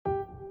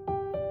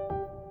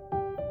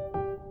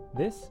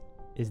This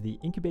is the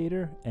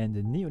Incubator and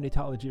the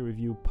Neonatology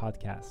Review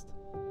podcast.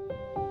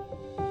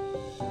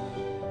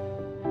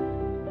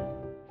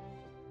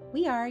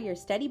 We are your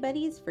study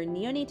buddies for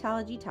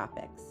neonatology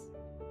topics.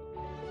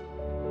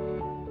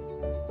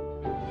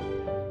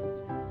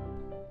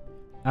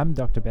 I'm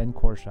Dr. Ben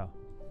Korshaw.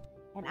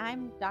 And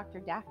I'm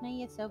Dr.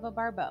 Daphne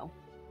Yasova-Barbeau.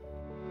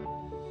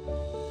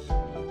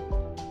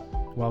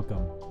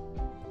 Welcome.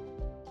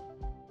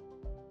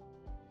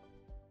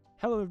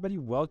 Hello, everybody.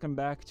 Welcome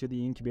back to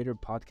the Incubator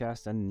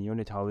podcast and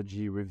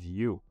Neonatology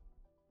Review.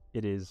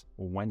 It is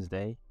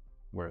Wednesday.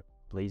 We're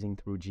blazing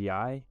through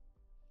GI.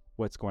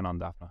 What's going on,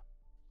 Daphne?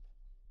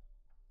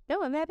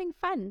 No, I'm having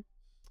fun.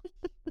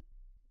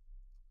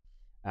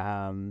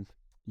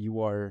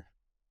 You are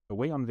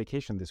away on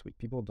vacation this week.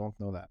 People don't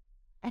know that.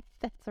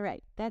 That's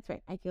right.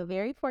 I feel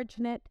very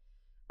fortunate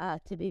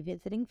to be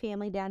visiting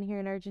family down here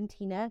in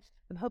Argentina.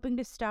 I'm hoping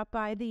to stop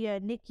by the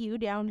NICU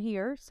down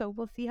here, so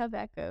we'll see how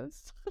that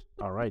goes.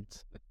 All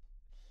right.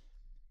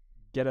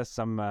 Get us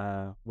some.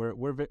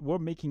 We're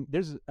making.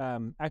 There's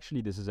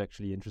actually, this is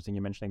actually interesting.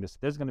 You mentioning this.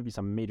 There's going to be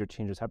some major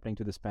changes happening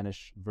to the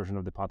Spanish version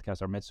of the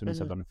podcast. Our med students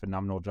have done a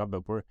phenomenal job,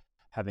 but we're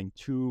having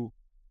two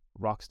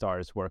rock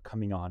stars who are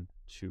coming on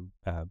to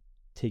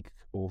take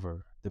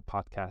over the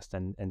podcast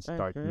and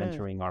start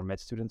mentoring our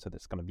med students. So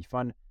that's going to be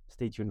fun.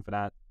 Stay tuned for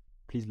that.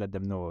 Please let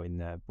them know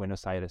in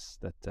Buenos Aires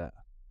that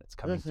that's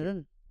coming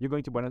soon. You're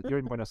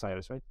in Buenos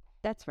Aires, right?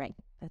 That's right.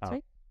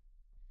 Right.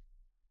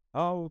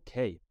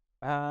 Okay.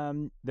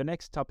 The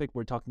next topic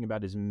we're talking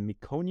about is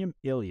Meconium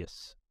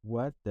ileus.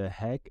 What the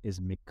heck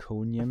is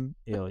Meconium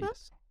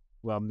ileus?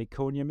 Well,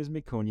 Meconium is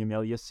Meconium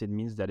ileus. It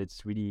means that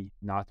it's really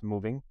not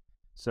moving.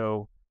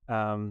 So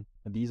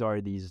these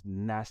are these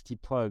nasty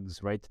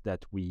plugs, right?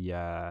 That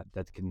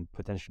that can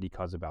potentially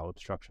cause a bowel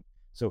obstruction.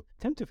 So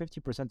 10 to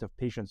 50% of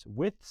patients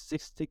with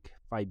cystic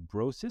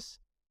fibrosis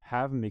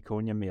have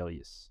Meconium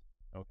ileus.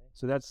 Okay,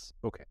 so that's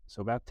okay.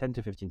 So about 10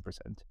 to 15%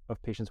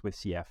 of patients with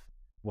CF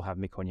will have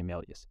Meconium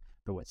ileus.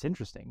 But what's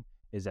interesting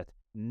is that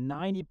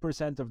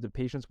 90% of the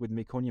patients with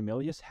Meconium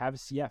ileus have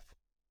CF.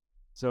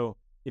 So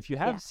if you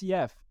have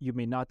CF, you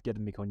may not get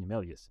Meconium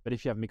ileus. But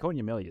if you have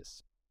Meconium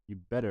ileus, you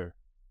better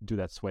do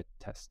that sweat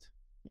test.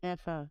 Good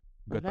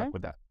luck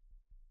with that.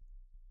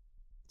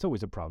 It's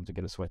always a problem to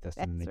get a sweat test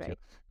in the NICU. Right.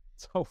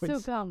 It's always so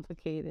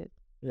complicated.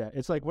 Yeah,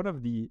 it's like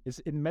it's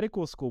in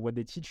medical school when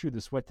they teach you the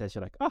sweat test,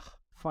 you're like,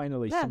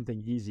 finally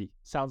something easy.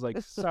 Sounds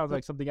like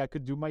something I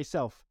could do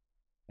myself.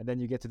 And then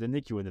you get to the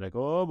NICU and they're like,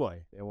 oh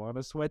boy, they want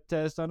a sweat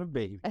test on a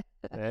baby.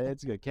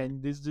 It's good. Can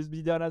this just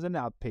be done as an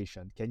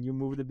outpatient? Can you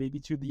move the baby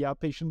to the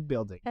outpatient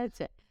building? That's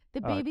it.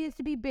 The baby has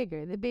to be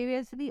bigger. The baby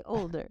has to be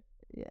older.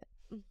 Yeah.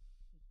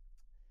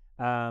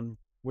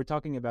 We're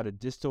talking about a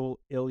distal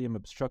ileum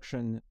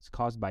obstruction. It's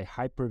caused by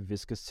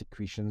hyperviscous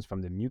secretions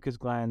from the mucus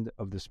gland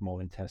of the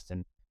small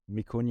intestine.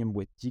 Meconium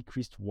with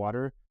decreased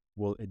water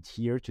will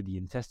adhere to the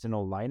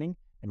intestinal lining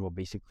and will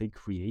basically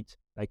create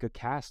like a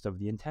cast of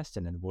the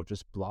intestine and will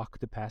just block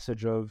the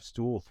passage of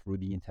stool through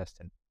the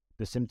intestine.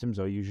 The symptoms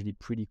are usually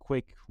pretty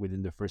quick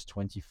within the first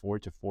 24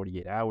 to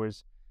 48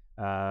 hours.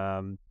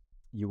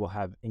 You will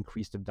have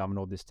increased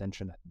abdominal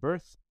distension at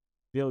birth,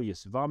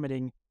 bilious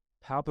vomiting,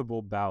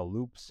 palpable bowel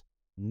loops,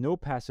 no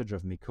passage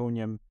of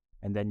meconium,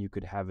 and then you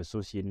could have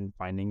associated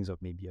findings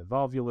of maybe a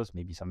volvulus,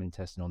 maybe some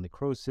intestinal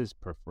necrosis,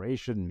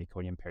 perforation,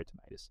 meconium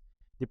peritonitis.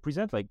 They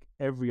present like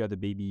every other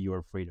baby you're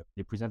afraid of.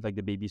 They present like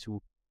the babies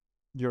who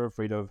you're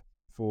afraid of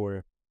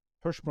for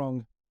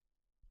Hirschsprung,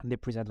 and they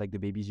present like the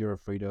babies you're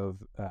afraid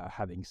of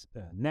having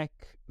neck.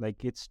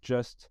 Like it's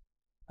just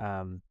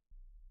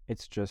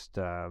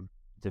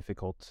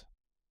difficult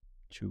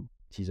to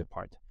tease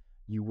apart.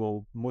 You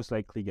will most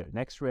likely get an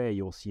X-ray.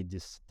 You'll see a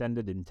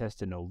distended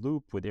intestinal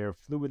loop with air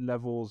fluid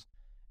levels.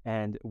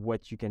 And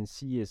what you can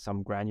see is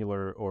some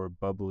granular or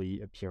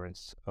bubbly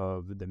appearance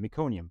of the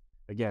meconium.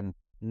 Again,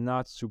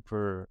 not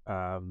super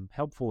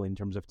helpful in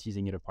terms of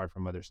teasing it apart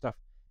from other stuff.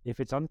 If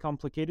it's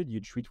uncomplicated, you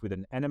treat with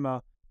an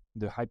enema,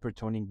 the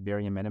hypertonic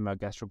barium enema,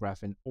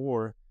 gastrographin,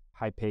 or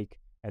hypake.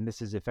 And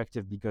this is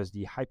effective because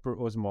the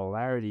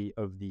hyperosmolarity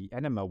of the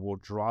enema will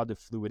draw the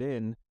fluid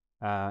in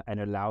and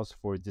allows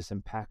for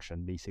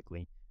disimpaction,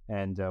 basically.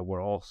 And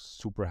we're all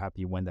super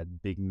happy when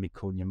that big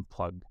meconium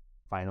plug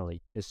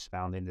finally is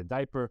found in the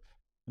diaper.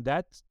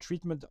 That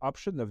treatment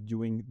option of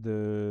doing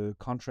the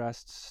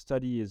contrast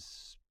study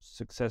is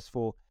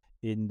successful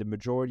in the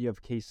majority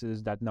of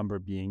cases, that number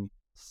being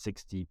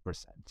 60%.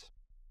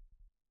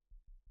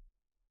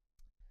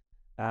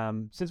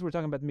 Since we're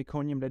talking about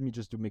meconium, let me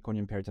just do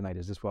meconium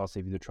peritonitis. This will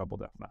save you the trouble,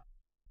 Daphne.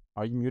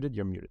 Are you muted?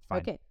 You're muted. Fine.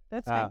 Okay,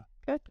 that's fine.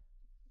 Good.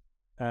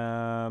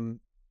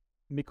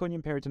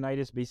 Meconium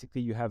peritonitis,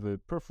 basically you have a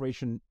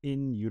perforation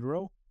in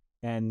utero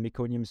and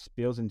meconium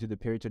spills into the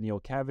peritoneal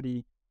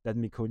cavity. That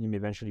meconium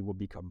eventually will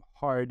become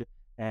hard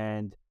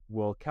and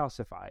will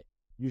calcify.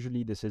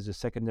 Usually this is a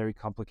secondary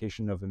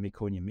complication of a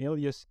meconium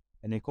ileus,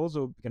 and it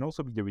can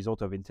also be the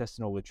result of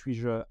intestinal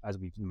atresia, as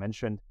we've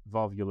mentioned,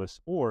 volvulus,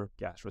 or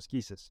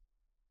gastroschisis.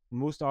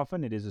 Most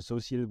often it is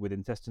associated with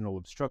intestinal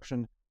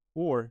obstruction,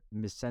 or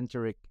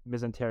mesenteric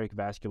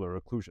vascular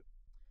occlusion.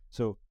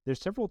 So there's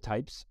several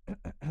types,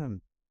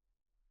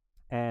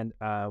 and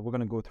we're going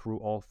to go through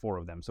all 4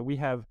 of them. So we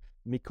have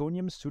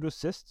meconium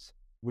pseudocysts,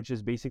 which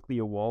is basically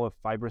a wall of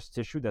fibrous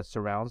tissue that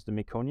surrounds the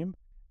meconium,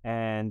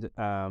 and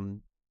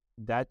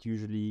that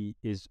usually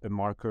is a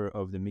marker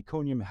of the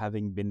meconium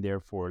having been there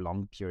for a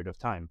long period of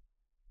time.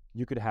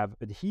 You could have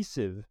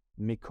adhesive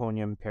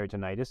meconium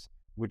peritonitis,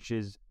 which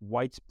is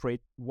widespread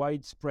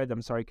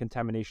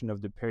contamination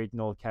of the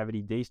peritoneal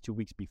cavity days to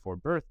weeks before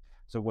birth.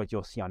 So what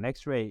you'll see on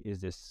X-ray is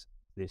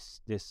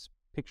this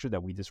picture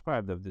that we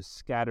described of this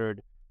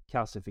scattered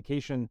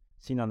calcification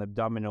seen on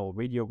abdominal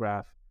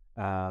radiograph.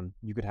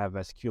 You could have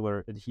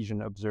vascular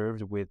adhesion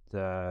observed with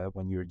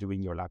when you're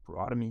doing your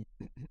laparotomy,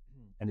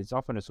 and it's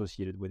often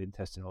associated with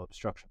intestinal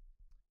obstruction.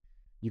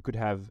 You could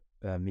have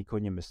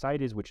meconium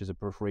ascites, which is a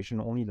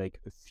perforation only like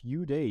a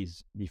few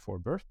days before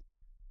birth.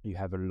 You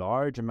have a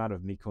large amount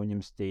of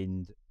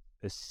meconium-stained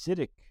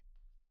acidic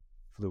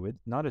fluid,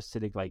 not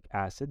acidic like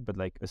acid, but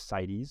like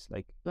ascites,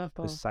 like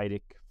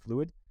acidic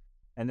fluid.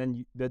 And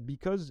then, but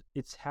because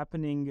it's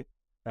happening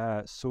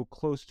so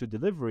close to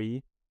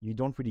delivery, you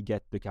don't really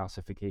get the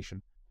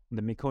calcification.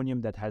 The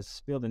meconium that has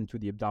spilled into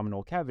the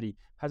abdominal cavity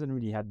hasn't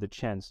really had the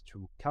chance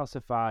to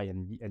calcify,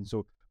 and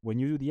so when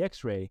you do the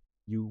X-ray,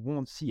 you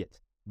won't see it,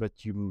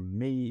 but you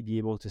may be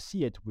able to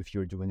see it if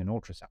you're doing an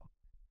ultrasound.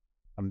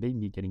 I'm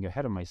maybe getting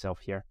ahead of myself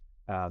here,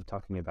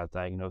 talking about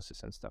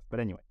diagnosis and stuff. But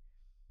anyway.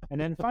 And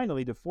then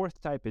finally, the 4th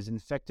type is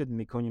infected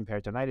meconium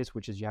peritonitis,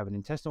 which is you have an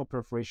intestinal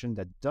perforation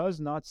that does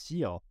not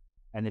seal,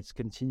 and it's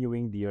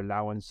continuing the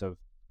allowance of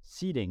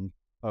seeding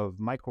of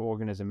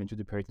microorganism into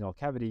the peritoneal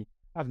cavity.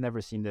 I've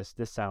never seen this.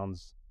 This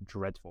sounds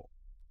dreadful.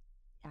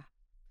 Yeah.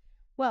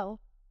 Well,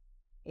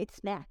 it's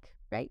snack,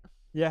 right?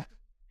 Yeah.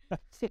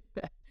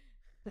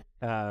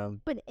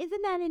 But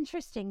isn't that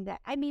interesting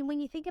that, I mean, when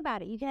you think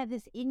about it, you can have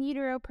this in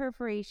utero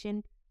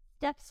perforation,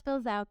 stuff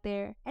spills out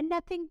there, and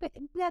nothing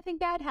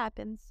bad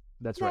happens.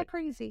 That's Isn't right. that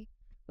crazy?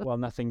 Well,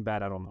 nothing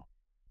bad, I don't know.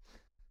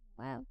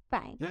 Well,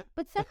 fine.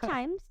 But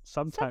sometimes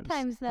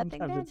nothing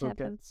bad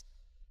happens.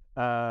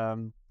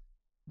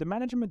 The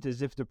management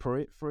is if the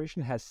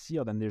perforation has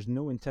sealed and there's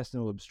no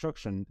intestinal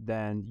obstruction,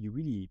 then you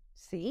really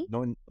you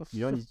don't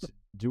need to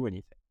do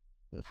anything.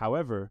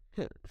 However,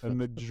 a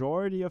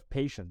majority of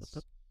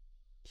patients,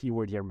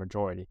 keyword here,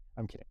 majority,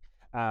 I'm kidding,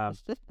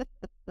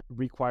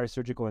 require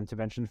surgical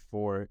intervention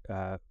for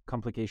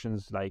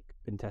complications like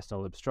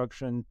intestinal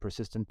obstruction,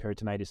 persistent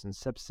peritonitis and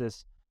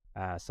sepsis,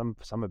 some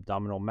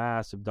abdominal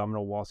mass,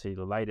 abdominal wall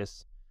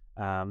cellulitis.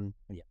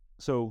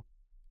 So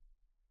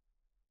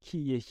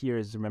key here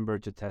is remember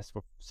to test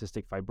for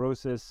cystic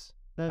fibrosis.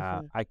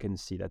 I can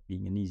see that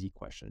being an easy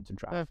question to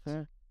draft.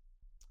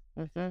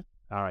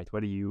 All right,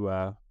 what do you...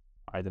 all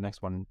right, the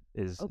next one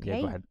is... Okay.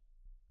 Yeah, go ahead.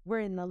 We're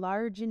in the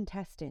large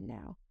intestine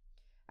now.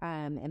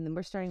 And then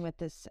we're starting with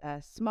this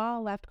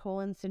small left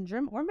colon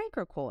syndrome or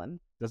microcolon.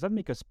 Does that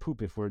make us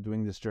poop if we're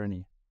doing this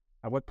journey?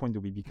 At what point do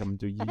we become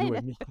you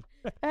and me?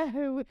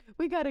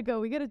 We gotta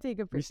go. We gotta take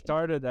a break. We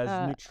started as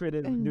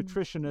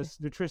nutritious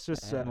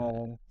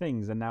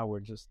things, and now we're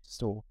just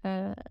so...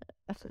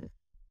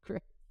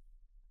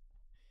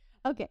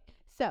 Okay,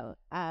 so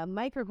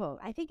microcolon.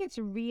 I think it's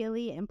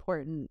really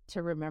important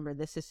to remember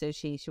this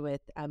association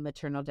with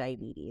maternal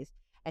diabetes,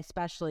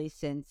 especially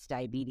since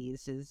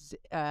diabetes is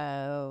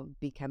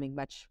becoming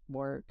much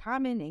more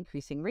common,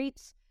 increasing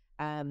rates.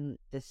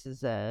 This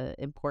is an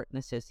important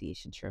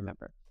association to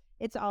remember.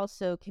 It's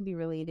also can be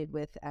related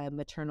with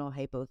maternal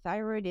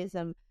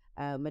hypothyroidism,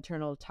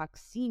 maternal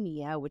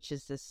toxemia, which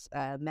is this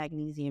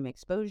magnesium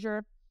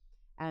exposure.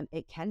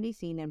 It can be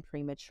seen in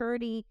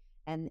prematurity,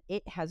 and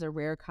it has a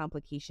rare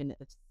complication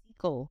of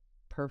cecal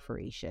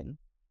perforation.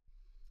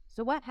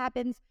 So what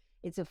happens?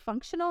 It's a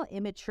functional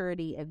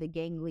immaturity of the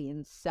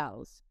ganglion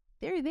cells.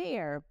 They're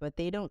there, but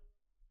they don't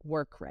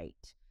work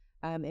right.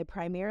 It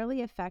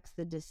primarily affects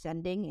the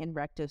descending and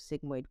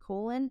rectosigmoid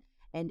colon,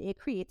 and it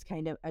creates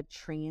kind of a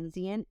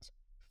transient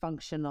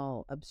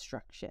functional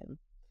obstruction.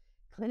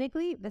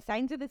 Clinically, the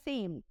signs are the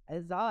same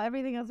as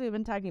everything else we've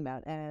been talking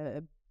about.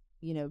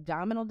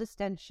 Abdominal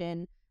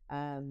distension,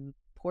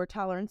 poor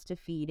tolerance to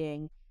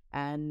feeding,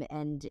 and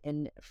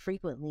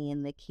frequently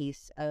in the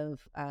case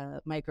of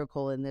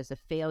microcolon, there's a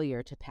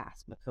failure to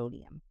pass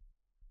meconium.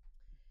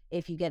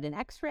 If you get an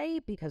X-ray,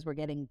 because we're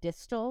getting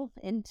distal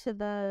into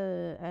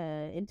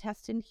the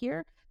intestine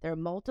here, there are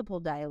multiple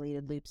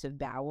dilated loops of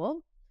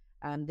bowel.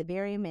 The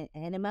barium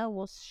enema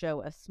will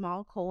show a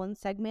small colon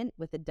segment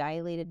with a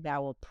dilated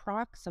bowel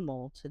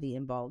proximal to the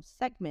involved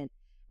segment.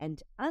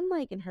 And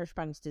unlike in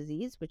Hirschsprung's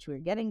disease, which we're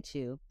getting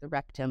to, the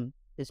rectum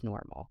is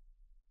normal.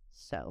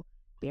 So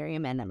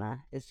barium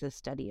enema is the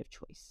study of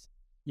choice.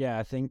 Yeah,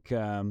 I think,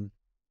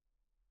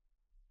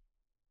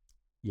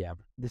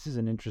 this is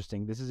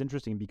interesting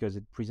because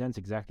it presents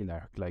exactly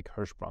like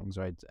Hirschsprung's,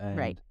 right?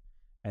 Right.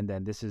 And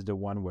then this is the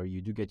one where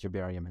you do get your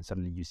barium and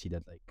suddenly you see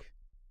that like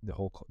the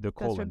Goes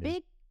colon from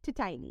big to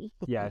tiny.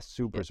 Yeah,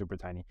 super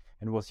tiny.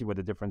 And we'll see what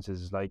the difference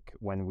is like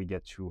when we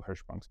get to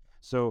Hirschsprung's.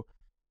 So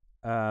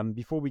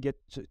Before we get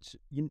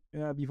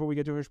before we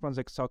get to Hirschsprung's,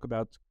 let's talk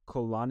about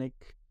colonic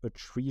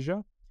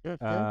atresia.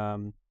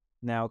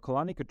 Now,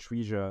 colonic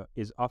atresia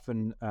is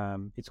often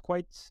it's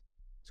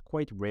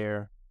quite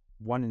rare,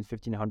 1 in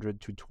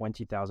 1,500 to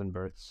 20,000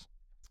 births.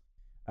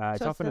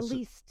 So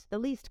it's the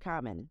least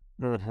common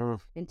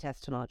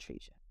intestinal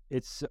atresia.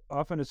 It's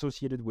often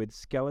associated with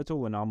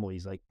skeletal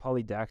anomalies like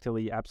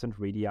polydactyly, absent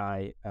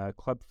radii,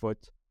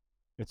 clubfoot.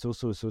 It's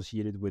also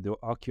associated with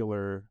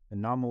ocular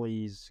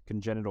anomalies,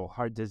 congenital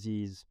heart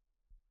disease,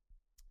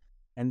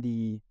 and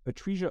the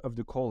atresia of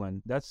the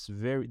colon. That's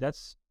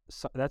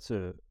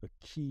a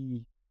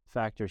key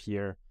factor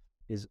here.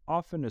 Is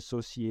often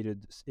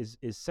associated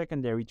is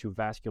secondary to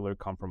vascular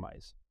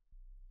compromise.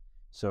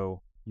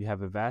 So you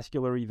have a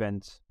vascular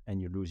event and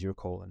you lose your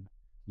colon.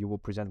 You will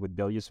present with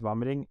bilious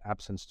vomiting,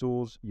 absent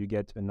stools. You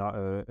get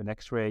an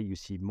X-ray. You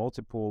see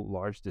multiple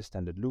large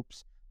distended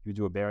loops. You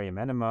do a barium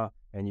enema,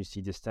 and you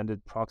see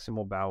distended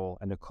proximal bowel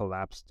and a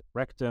collapsed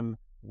rectum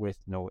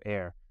with no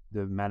air.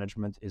 The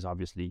management is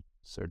obviously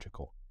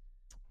surgical.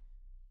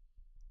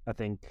 I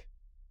think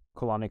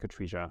colonic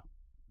atresia,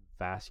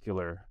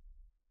 vascular.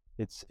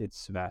 It's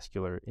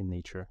vascular in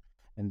nature,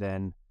 and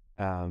then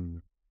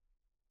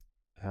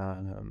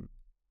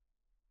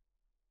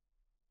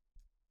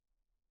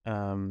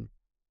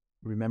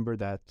remember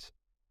that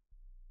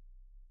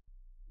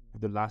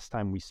the last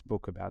time we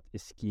spoke about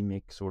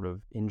ischemic sort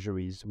of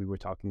injuries, we were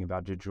talking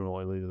about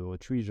jejunal ileal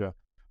atresia,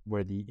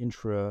 where the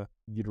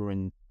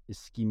intrauterine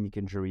ischemic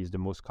injury is the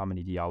most common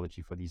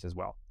etiology for these as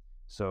well.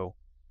 So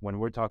when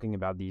we're talking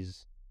about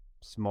these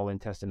small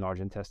intestine, large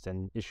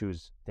intestine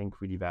issues, think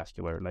really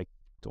vascular. Like,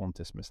 don't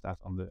dismiss that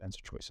on the answer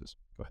choices.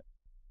 Go ahead.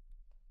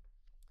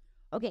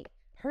 Okay,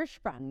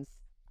 Hirschsprung's.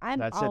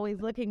 That's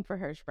always looking for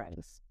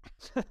Hirschsprung's.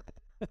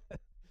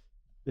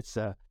 It's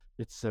a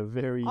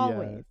very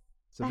always.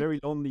 It's a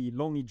very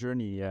lonely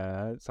journey.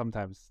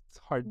 Sometimes it's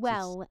hard.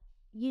 Well,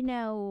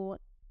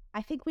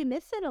 I think we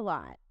miss it a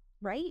lot,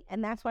 right?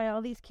 And that's why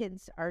all these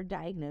kids are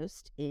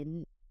diagnosed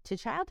into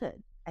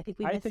childhood. I think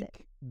we miss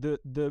it.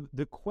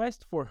 The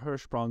quest for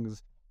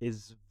Hirschsprung's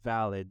is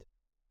valid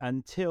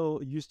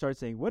until you start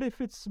saying, "What if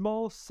it's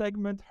small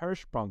segment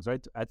Hirschsprung's?"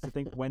 Right? That's the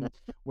thing.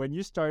 When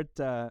you start,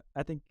 I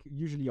think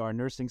usually our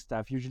nursing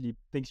staff usually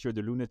thinks you're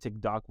the lunatic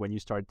doc when you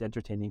start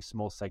entertaining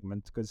small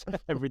segment because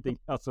everything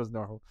else is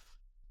normal.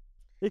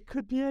 It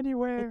could be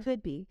anywhere. It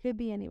could be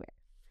anywhere.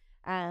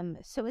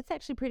 So it's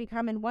actually pretty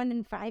common. 1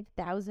 in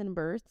 5,000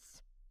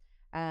 births.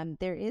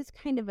 There is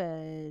kind of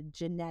a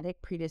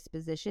genetic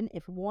predisposition.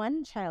 If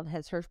one child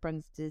has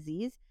Hirschsprung's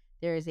disease,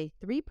 there is a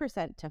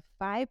 3% to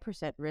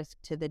 5%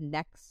 risk to the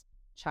next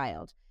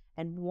child.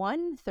 And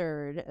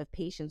 1/3 of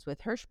patients with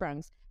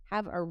Hirschsprung's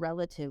have a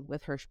relative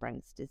with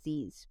Hirschsprung's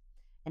disease.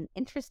 And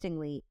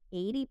interestingly,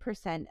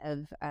 80%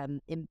 of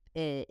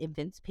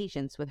infants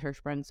patients with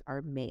Hirschsprung's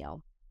are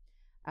male.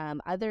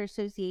 Other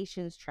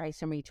associations: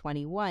 trisomy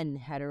 21,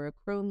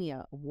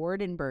 heterochromia,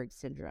 Waardenburg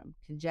syndrome,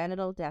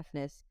 congenital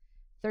deafness,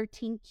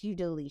 13q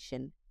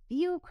deletion,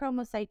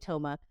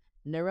 pheochromocytoma,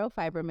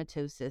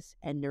 neurofibromatosis,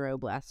 and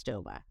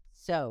neuroblastoma.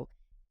 So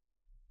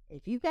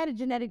if you've got a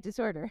genetic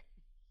disorder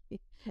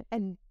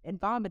and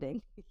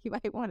vomiting, you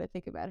might want to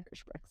think about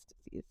Hirschsprung's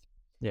disease.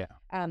 Yeah.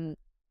 And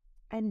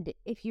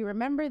if you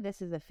remember,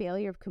 this is a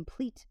failure of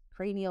complete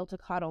cranial to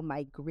caudal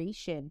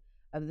migration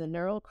of the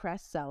neural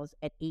crest cells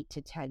at 8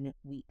 to 10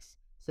 weeks.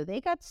 So they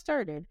got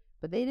started,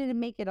 but they didn't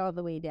make it all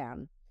the way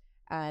down.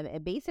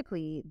 And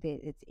basically,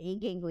 it's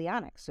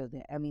aganglionic. So,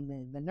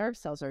 the nerve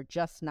cells are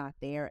just not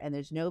there, and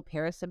there's no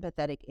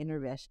parasympathetic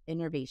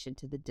innervation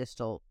to the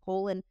distal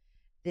colon.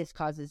 This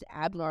causes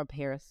abnormal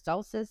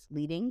peristalsis,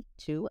 leading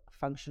to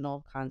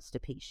functional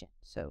constipation.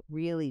 So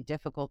really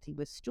difficulty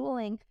with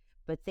stooling,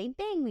 but same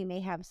thing, we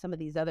may have some of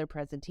these other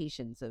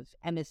presentations of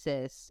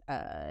emesis,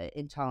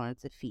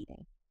 intolerance of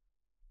feeding.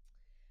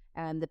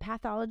 The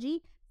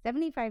pathology,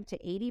 75 to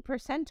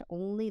 80%,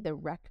 only the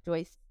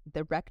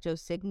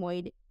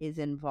rectosigmoid is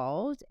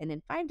involved, and in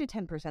 5 to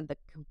 10%, the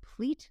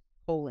complete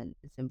colon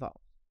is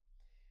involved.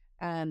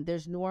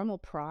 There's normal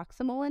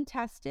proximal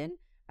intestine,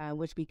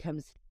 which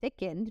becomes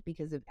thickened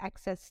because of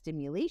excess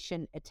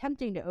stimulation,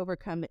 attempting to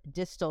overcome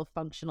distal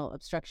functional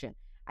obstruction.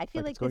 I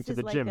feel like this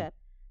is like gym. It's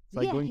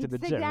like going to the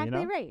gym,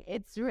 exactly right.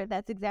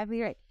 That's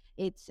exactly right.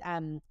 It's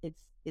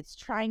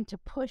trying to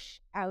push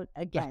out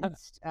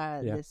against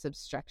this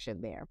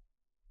obstruction there.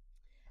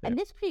 And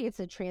this creates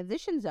a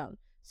transition zone.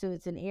 So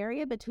it's an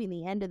area between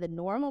the end of the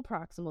normal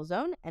proximal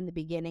zone and the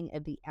beginning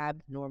of the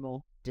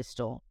abnormal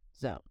distal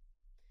zone.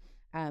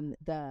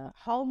 The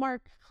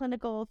hallmark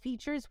clinical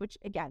features, which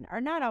again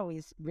are not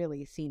always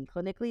really seen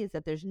clinically, is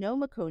that there's no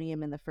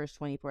meconium in the first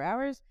 24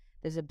 hours.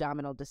 There's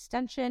abdominal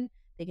distension.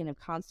 They can have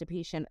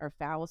constipation or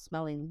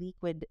foul-smelling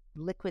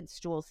liquid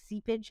stool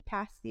seepage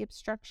past the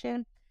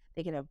obstruction.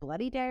 They can have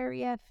bloody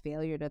diarrhea,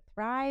 failure to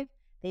thrive.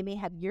 They may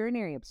have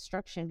urinary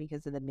obstruction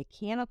because of the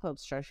mechanical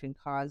obstruction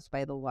caused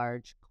by the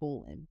large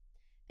colon.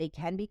 They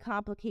can be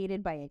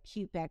complicated by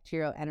acute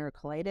bacterial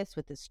enterocolitis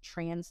with this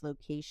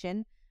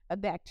translocation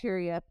of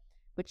bacteria.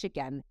 which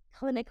again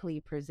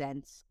clinically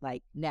presents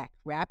like neck,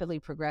 rapidly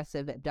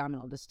progressive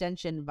abdominal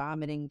distension,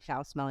 vomiting,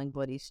 foul smelling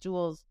bloody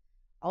stools,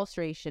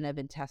 ulceration of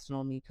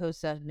intestinal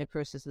mucosa,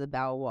 necrosis of the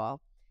bowel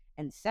wall,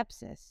 and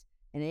sepsis.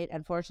 And it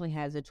unfortunately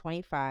has a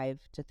 25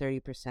 to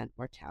 30%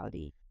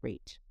 mortality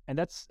rate. And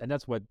that's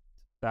what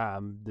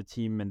the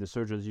team and the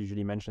surgeons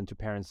usually mention to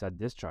parents at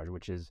discharge,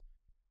 which is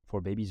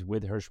for babies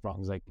with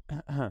Hirschsprung's, like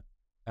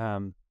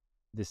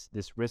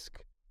this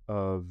risk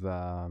of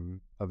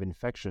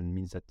infection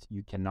means that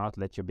you cannot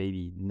let your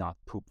baby not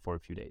poop for a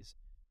few days.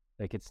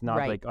 Like it's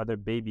not like other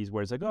babies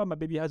where it's like, oh, my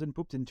baby hasn't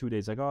pooped in 2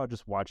 days. Like, oh,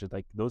 just watch it.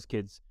 Like those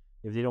kids,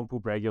 if they don't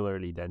poop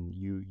regularly, then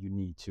you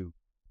need to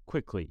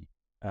quickly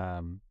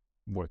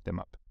work them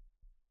up.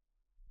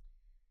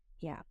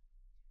 Yeah.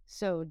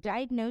 So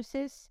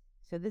diagnosis.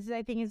 So this is,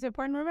 I think, is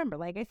important to remember.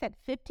 Like I said,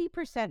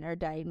 50% are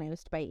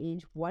diagnosed by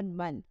age 1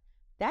 month.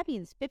 That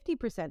means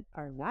 50%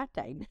 are not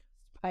diagnosed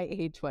by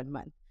age 1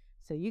 month.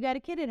 So you got a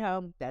kid at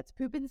home that's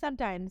pooping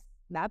sometimes,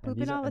 not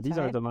pooping all the time. These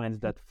are the lines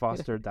that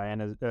foster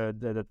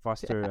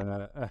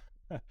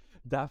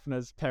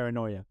Daphna's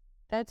paranoia.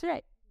 That's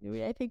right.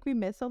 I think we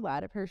miss a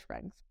lot of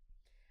Hirschsprungs.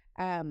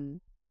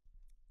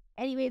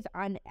 Anyways,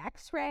 on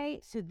X-ray,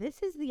 so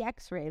this is the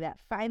X-ray that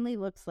finally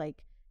looks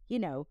like,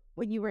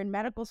 when you were in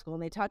medical school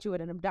and they taught you what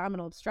an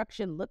abdominal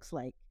obstruction looks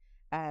like.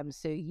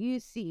 So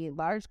you see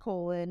large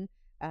colon,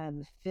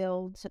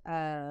 filled,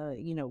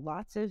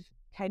 lots of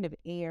kind of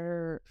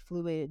air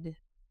fluid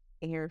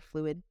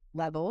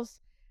levels,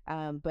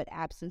 but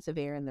absence of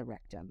air in the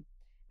rectum.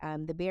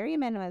 The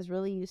barium enema is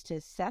really used to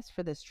assess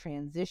for this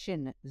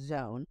transition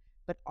zone,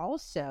 but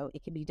also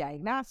it can be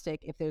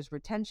diagnostic if there's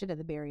retention of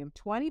the barium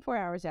 24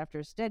 hours after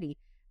a study,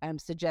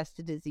 suggests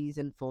a disease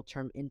in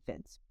full-term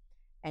infants.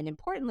 And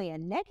importantly, a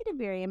negative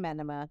barium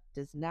enema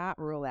does not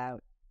rule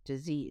out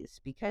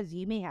disease because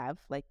you may have,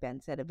 like Ben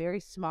said, a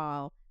very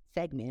small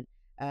segment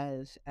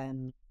of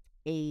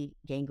a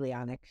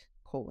ganglionic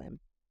colon.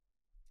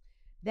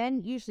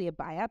 Then usually a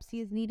biopsy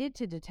is needed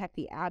to detect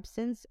the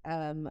absence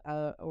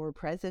or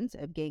presence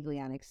of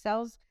ganglionic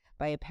cells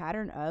by a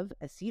pattern of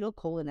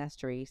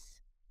acetylcholinesterase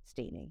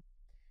staining.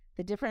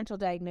 The differential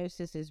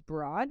diagnosis is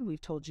broad.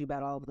 We've told you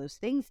about all of those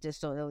things: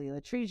 distal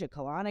ileal atresia,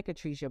 colonic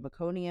atresia,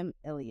 meconium,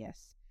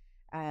 ileus.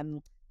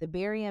 The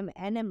barium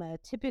enema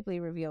typically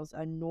reveals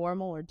a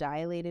normal or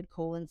dilated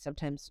colon.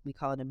 Sometimes we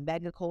call it a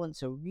megacolon,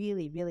 so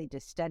really, really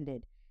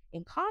distended.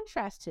 In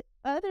contrast to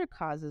other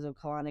causes of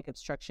colonic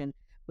obstruction,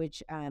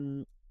 which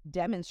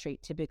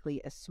demonstrate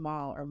typically a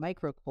small or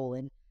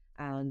microcolon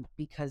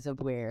because of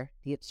where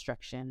the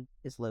obstruction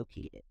is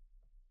located.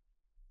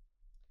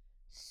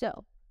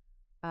 So,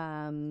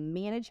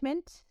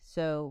 management.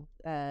 So,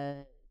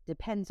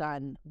 depends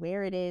on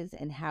where it is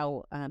and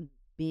how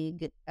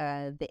big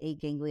the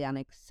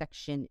aganglionic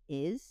section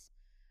is.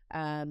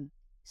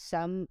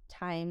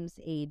 Sometimes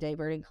a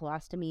diverting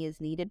colostomy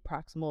is needed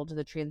proximal to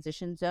the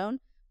transition zone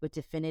with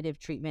definitive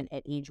treatment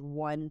at age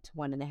 1 to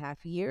 1.5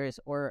 years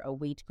or a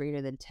weight greater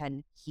than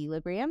 10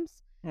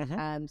 kilograms.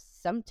 Mm-hmm.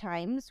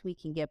 Sometimes we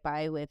can get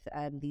by with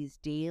these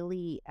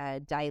daily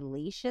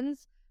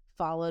dilations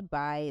followed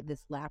by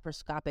this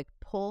laparoscopic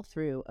pull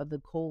through of the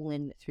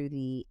colon through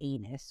the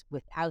anus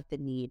without the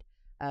need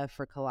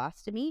for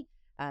colostomy.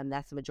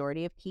 That's the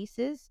majority of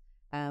cases.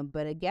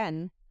 But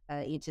again,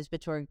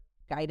 anticipatory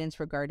guidance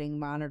regarding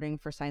monitoring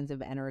for signs of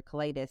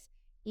enterocolitis.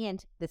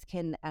 And this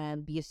can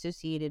be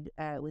associated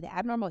with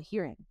abnormal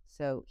hearing.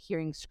 So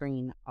hearing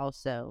screen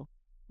also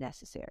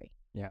necessary.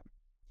 Yeah.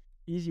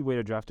 Easy way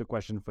to draft a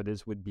question for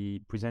this would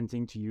be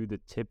presenting to you the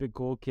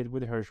typical kid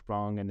with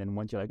Hirschsprung. And then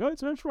once you're like, oh,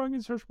 it's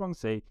Hirschsprung,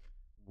 say,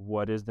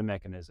 what is the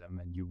mechanism?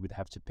 And you would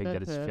have to pick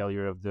that it's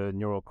failure of the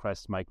neural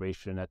crest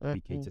migration at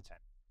week 8 to 10.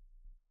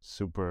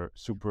 Super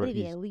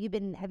Lydia,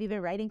 easy. Have you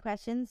been writing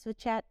questions with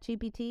Chat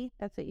GPT?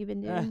 That's what you've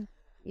been doing?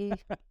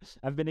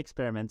 I've been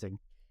experimenting.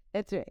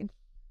 That's right.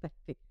 I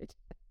figured.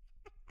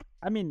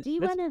 I mean, do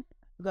you want to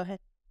go ahead?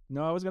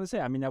 No, I was going to say,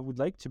 I would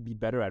like to be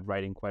better at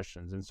writing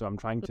questions. And so I'm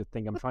trying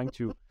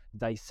to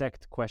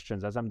dissect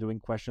questions as I'm doing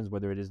questions,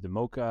 whether it is the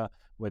MOCA,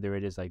 whether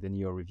it is like the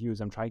Neo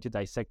reviews. I'm trying to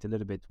dissect a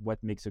little bit what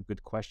makes a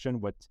good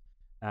question,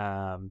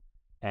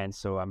 and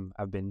so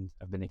I've been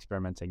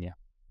experimenting. Yeah.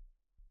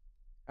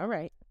 All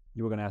right.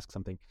 You were going to ask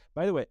something.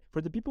 By the way,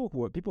 for the people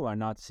are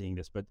not seeing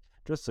this, but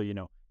just so you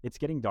know, it's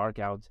getting dark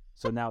out.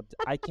 So now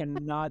I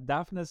cannot,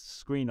 Daphna's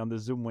screen on the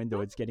Zoom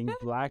window, it's getting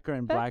blacker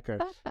and blacker.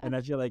 And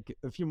I feel like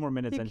a few more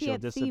minutes and she'll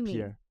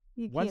disappear.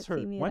 Once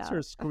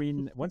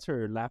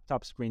her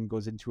laptop screen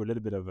goes into a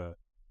little bit of a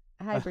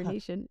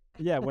hibernation.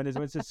 Yeah, when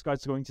it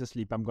starts going to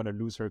sleep, I'm going to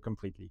lose her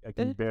completely. I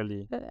can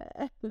barely.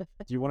 Do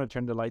you want to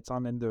turn the lights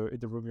on in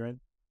the room you're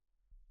in?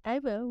 I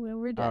will when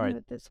we're done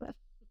with this one.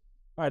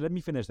 All right, let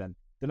me finish then.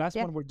 The last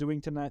one we're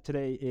doing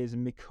today is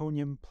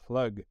meconium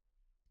plug.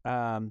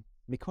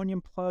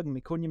 Meconium plug,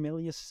 meconium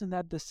ileus, isn't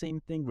that the same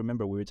thing?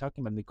 Remember, we were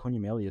talking about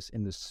meconium ileus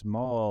in the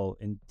small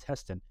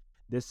intestine.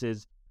 This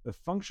is a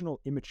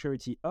functional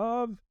immaturity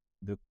of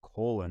the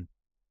colon.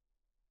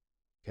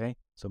 Okay,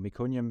 so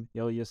meconium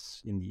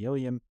ileus in the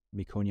ileum,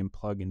 meconium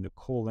plug in the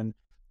colon.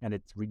 and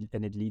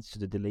it leads to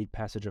the delayed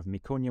passage of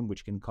meconium,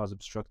 which can cause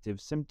obstructive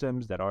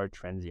symptoms that are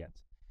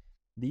transient.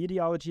 The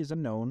etiology is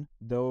unknown,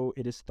 though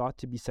it is thought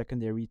to be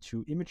secondary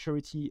to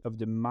immaturity of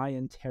the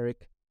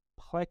myenteric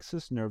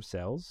plexus nerve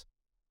cells,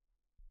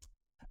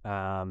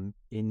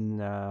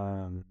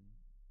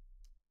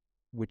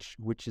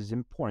 which is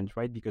important,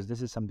 right? Because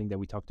this is something that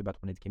we talked about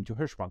when it came to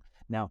Hirschsprung.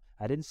 Now,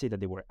 I didn't say that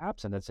they were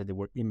absent. I said they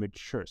were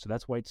immature. So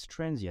that's why it's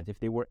transient. If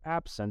they were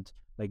absent,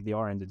 like they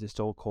are in the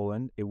distal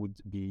colon, it would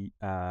be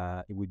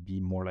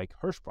more like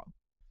Hirschsprung.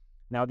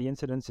 Now, the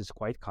incidence is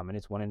quite common.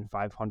 It's 1 in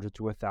 500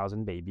 to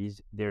 1,000 babies.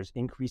 There's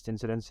increased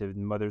incidence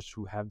in mothers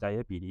who have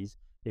diabetes,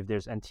 if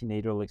there's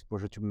antenatal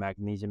exposure to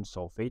magnesium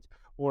sulfate,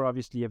 or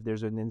obviously if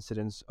there's an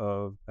incidence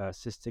of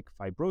cystic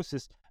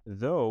fibrosis,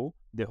 though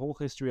the whole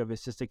history of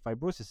cystic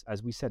fibrosis,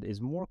 as we said,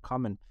 is more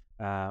common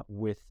though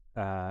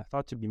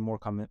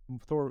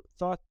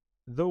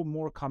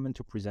more common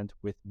to present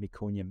with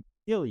meconium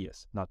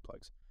ileus, not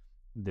plugs.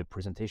 The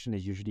presentation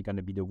is usually going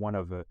to be the one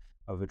of a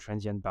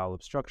transient bowel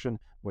obstruction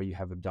where you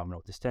have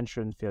abdominal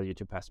distension, failure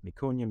to pass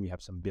meconium, you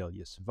have some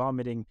bilious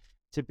vomiting.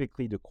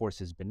 Typically, the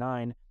course is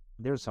benign.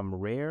 There's some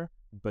rare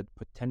but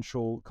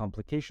potential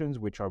complications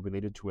which are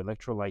related to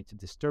electrolyte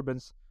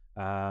disturbance,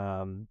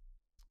 and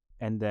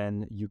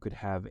then you could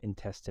have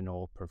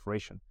intestinal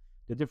perforation.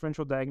 The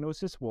differential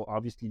diagnosis will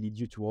obviously lead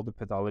you to all the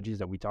pathologies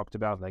that we talked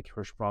about, like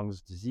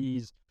Hirschsprung's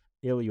disease,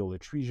 ileal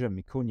atresia,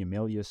 meconium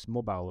ileus,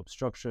 small bowel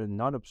obstruction,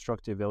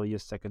 non-obstructive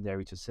ileus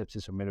secondary to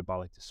sepsis or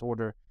metabolic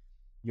disorder.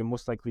 You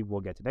most likely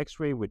will get an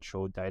X-ray which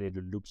show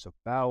dilated loops of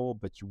bowel,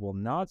 but you will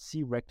not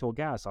see rectal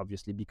gas,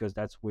 obviously, because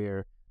that's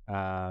where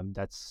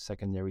that's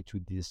secondary to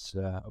this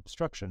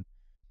obstruction.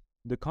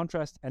 The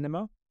contrast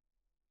enema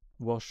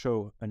will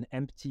show an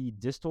empty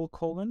distal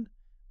colon,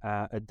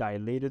 a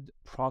dilated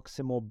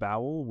proximal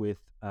bowel with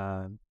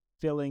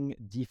filling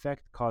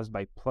defect caused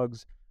by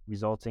plugs,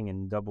 resulting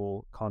in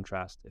double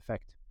contrast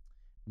effect.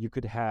 You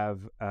could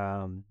have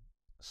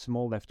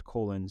small left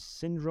colon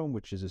syndrome,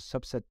 which is a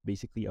subset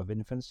basically of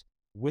infants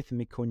with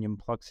meconium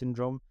plug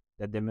syndrome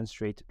that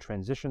demonstrate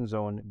transition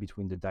zone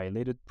between the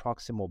dilated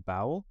proximal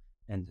bowel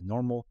and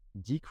normal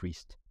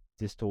decreased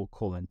distal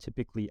colon,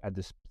 typically at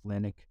the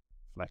splenic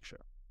flexure.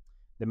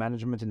 The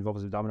management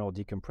involves abdominal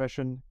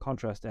decompression,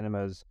 contrast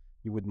enemas.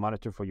 You would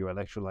monitor for your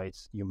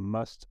electrolytes. You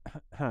must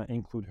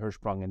include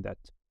Hirschsprung in that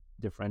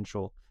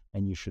differential,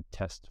 and you should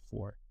test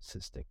for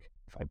cystic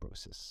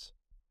fibrosis.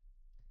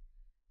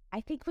 I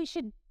think we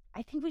should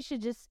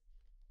just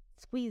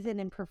squeeze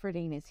in and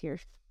Perferdine is here.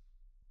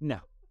 No,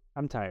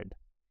 I'm tired.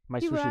 My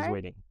You sushi's are?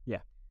 waiting.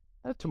 Yeah,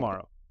 Okay.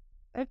 tomorrow.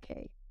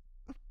 Okay.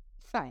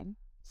 Fine.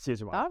 See you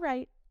tomorrow. All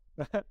right.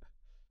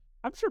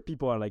 I'm sure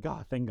people are like,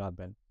 oh, thank God,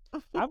 Ben.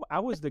 I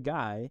was the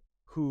guy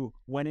who,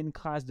 when in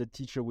class, the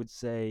teacher would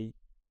say,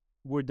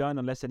 we're done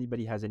unless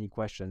anybody has any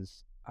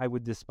questions. I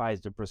would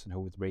despise the person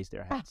who would raise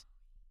their hands.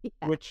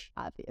 Yeah, Which,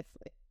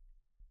 obviously.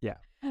 yeah.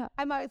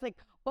 I'm always like,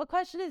 what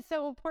question is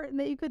so important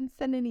that you couldn't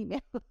send an email?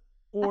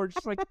 Or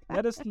just like,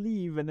 let us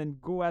leave and then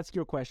go ask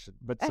your question.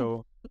 But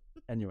so,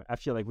 anyway, I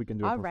feel like we can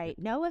do it. All right.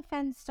 No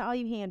offense to all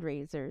you hand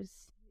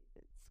raisers.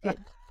 It's good.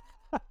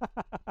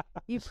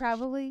 You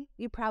probably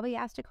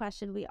asked a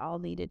question we all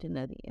needed to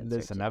know the answer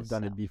Listen, to, I've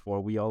done so. it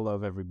before. We all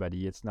love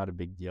everybody. It's not a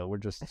big deal. We're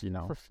just,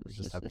 we're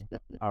just happy.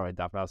 All right,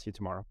 Daphne, I'll see you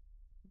tomorrow.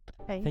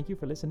 Okay. Thank you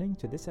for listening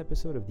to this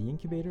episode of the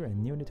Incubator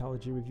and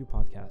Neonatology Review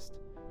podcast.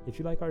 If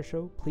you like our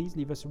show, please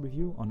leave us a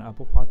review on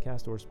Apple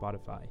Podcast or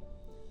Spotify.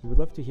 We would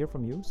love to hear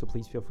from you, so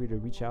please feel free to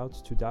reach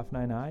out to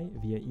Daphne and I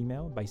via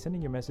email by sending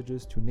your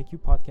messages to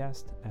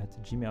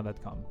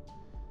nicupodcast@gmail.com.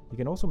 You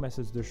can also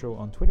message the show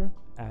on Twitter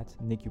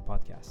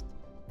 @NICUPodcast.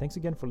 Thanks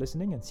again for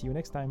listening and see you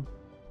next time.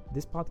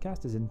 This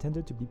podcast is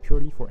intended to be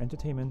purely for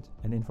entertainment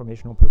and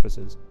informational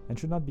purposes and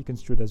should not be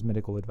construed as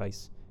medical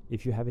advice.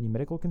 If you have any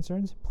medical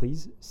concerns,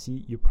 please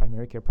see your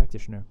primary care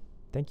practitioner.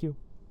 Thank you.